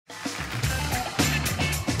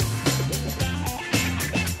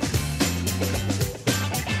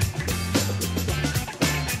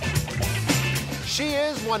She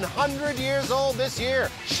is 100 years old this year.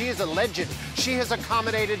 She is a legend. She has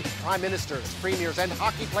accommodated prime ministers, premiers, and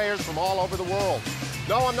hockey players from all over the world.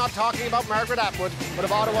 No, I'm not talking about Margaret Atwood, but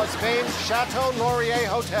of Ottawa's famed Chateau Laurier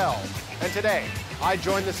Hotel. And today, I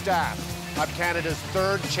join the staff of Canada's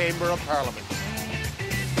third Chamber of Parliament.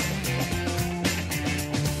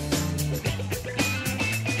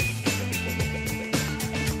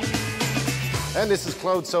 And this is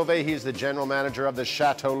Claude Sauvé. He's the general manager of the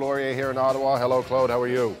Chateau Laurier here in Ottawa. Hello, Claude. How are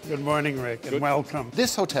you? Good morning, Rick, and welcome.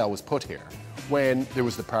 This hotel was put here when there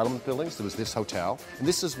was the Parliament buildings. There was this hotel. And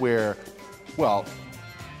this is where, well,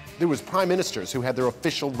 there was prime ministers who had their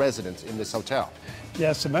official residence in this hotel.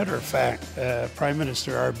 Yes, as a matter of fact, Prime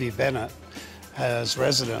Minister R.B. Bennett, his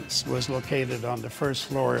residence was located on the first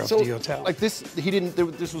floor of the hotel. Like this,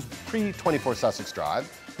 this was pre-24 Sussex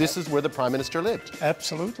Drive. This is where the Prime Minister lived.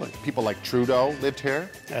 Absolutely. People like Trudeau lived here.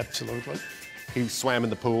 Absolutely. He swam in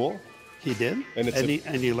the pool. He did, and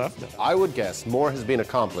he loved it. I would guess more has been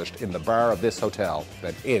accomplished in the bar of this hotel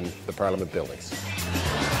than in the Parliament buildings.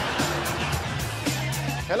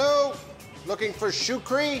 Hello? Looking for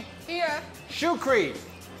Shukri? Here. Shukri!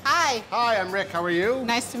 Hi. Hi, I'm Rick. How are you?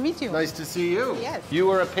 Nice to meet you. Nice to see you. Yes. You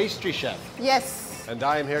are a pastry chef. Yes. And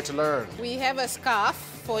I am here to learn. We have a scarf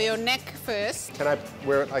for your neck first. Can I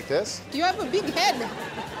wear it like this? You have a big head.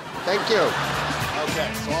 Thank you.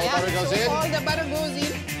 Okay, so all the butter goes in? All the butter goes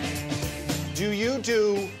in. Do you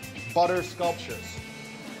do butter sculptures?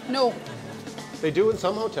 No. They do in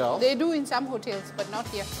some hotels. They do in some hotels, but not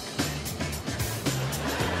here.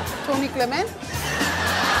 Tony Clement.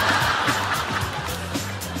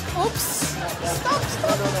 Oops. Stop.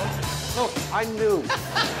 Look, I knew.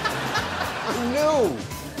 I knew.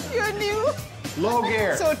 You knew? Low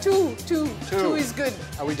gear. So two is good.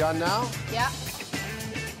 Are we done now? Yeah.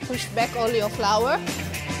 Push back all your flour.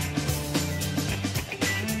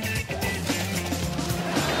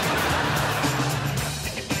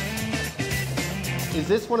 Is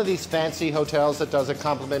this one of these fancy hotels that does a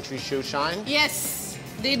complimentary shoe shine? Yes,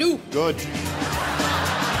 they do. Good.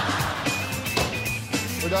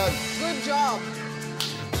 We're done. Good job.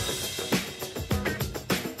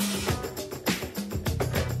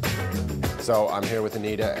 So I'm here with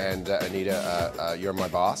Anita, and Anita, you're my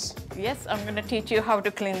boss. Yes, I'm going to teach you how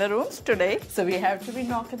to clean the rooms today. So we have to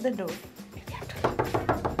knock at the door. We have to...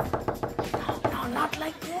 No, not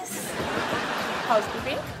like this.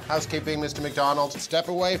 Housekeeping. Housekeeping, Mr. McDonald. Step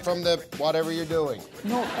away from the whatever you're doing.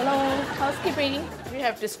 No, hello, housekeeping. We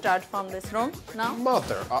have to start from this room now.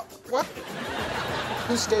 Mother, what?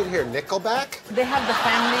 Who stayed here? Nickelback? They have the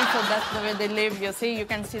family, so that's the way they live. You see, you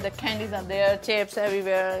can see the candies are there, chips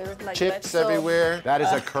everywhere, like Chips that. everywhere. That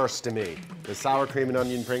is a curse to me. The sour cream and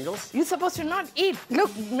onion Pringles. You're supposed to not eat.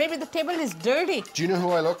 Look, maybe the table is dirty. Do you know who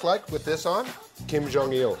I look like with this on? Kim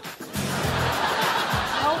Jong-il.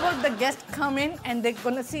 How about the guests come in and they're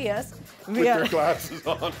gonna see us? With your glasses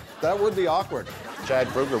on. That would be awkward. Chad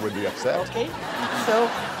Kruger would be upset. Okay, so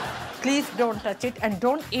please don't touch it and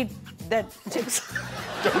don't eat that chips.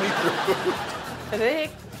 Don't eat your food.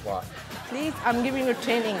 Rick. What? Please, I'm giving you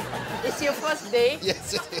training. It's your first day.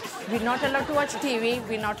 Yes, it is. We're not allowed to watch TV.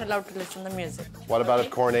 We're not allowed to listen to music. What about if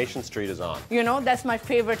Coronation Street is on? You know, that's my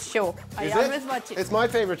favorite show. I always watch it. It's my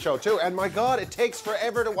favorite show, too. And my God, it takes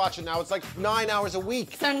forever to watch it now. It's like 9 hours a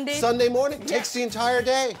week. Sunday morning. Takes the entire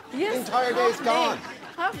day. Yes, the entire day's gone.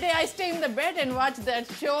 Half day I stay in the bed and watch that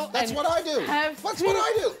show. That's what I do. That's what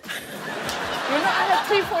I do. You know, I have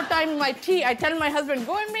 3-4 times my tea. I tell my husband,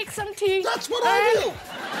 go and make some tea. That's what I do.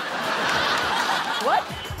 What?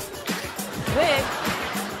 Rick.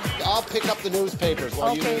 I'll pick up the newspapers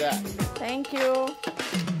while you do that. Thank you.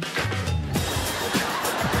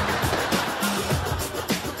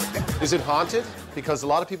 Is it haunted? Because a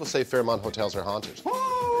lot of people say Fairmont hotels are haunted.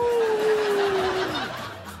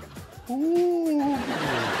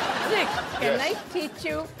 Rick, can I teach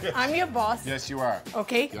you? Yes. I'm your boss. Yes, you are.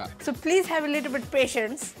 Okay? Yeah. So please have a little bit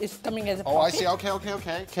patience. It's coming as a Oh, I pocket. see.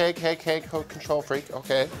 Okay. Control freak.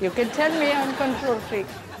 Okay. You can tell me I'm control freak.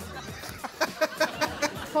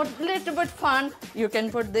 For a little bit fun, you can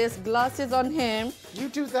put these glasses on him. You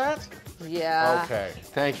do that? Yeah. Okay.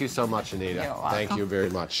 Thank you so much, Anita. You're welcome. Thank you very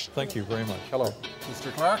much. Thank you very much. Hello.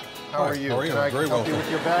 Mr. Clark, how are you? How are you? Can I Very help well. you with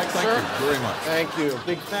your bag, Thank sir? you very much. Thank you.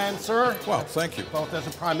 Big fan, sir. Well, thank you. Both as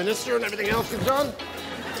a prime minister and everything else you've done.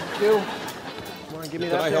 Thank you. Want to give me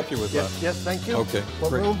that? Can I help you with yes, that? Yes, thank you. Okay, What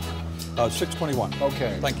great. room? 621.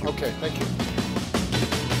 Okay. Thank you. Okay, thank you.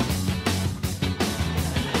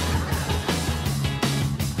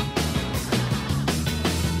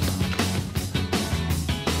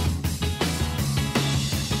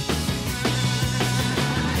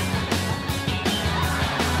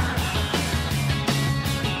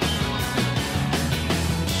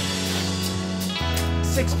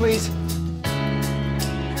 please.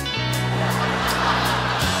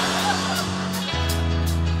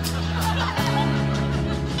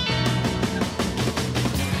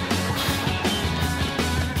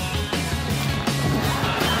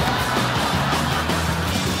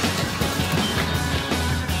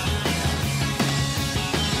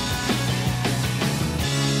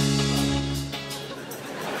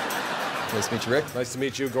 Nice to meet you, Rick. Nice to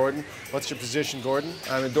meet you, Gordon. What's your position, Gordon?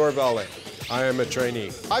 I'm a door valet. I am a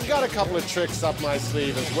trainee. I've got a couple of tricks up my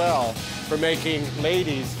sleeve as well for making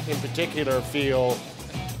ladies in particular feel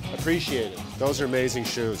appreciated. Those are amazing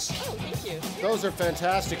shoes. Oh, thank you. Those are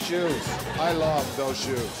fantastic shoes. I love those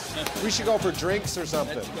shoes. We should go for drinks or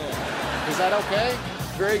something. Let's go. Is that okay?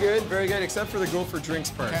 Very good, except for the go for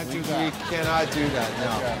drinks part. Can't do We that. cannot do that,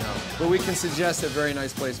 no, Okay. no. But we can suggest a very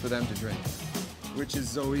nice place for them to drink, which is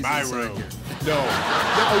Zoe's My inside room. here. No.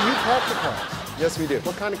 No, you park the cars. Yes, we do.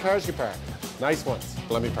 What kind of cars you park? Nice ones.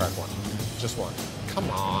 Let me park one. Just one. Come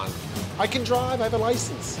on. I can drive. I have a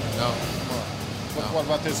license. No. What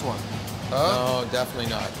about this one? No, definitely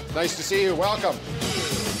not. Nice to see you. Welcome.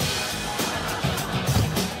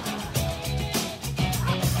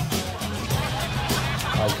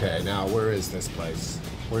 Okay, now where is this place?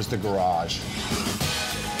 Where's the garage?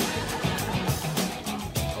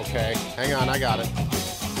 Okay, hang on, I got it.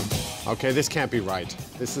 Okay, this can't be right.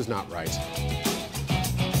 This is not right.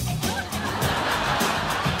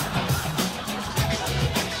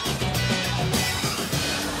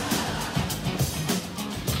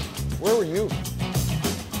 Where were you?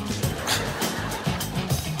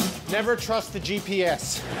 Never trust the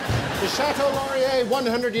GPS. The Chateau Laurier,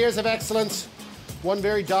 100 years of excellence. One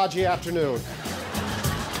very dodgy afternoon.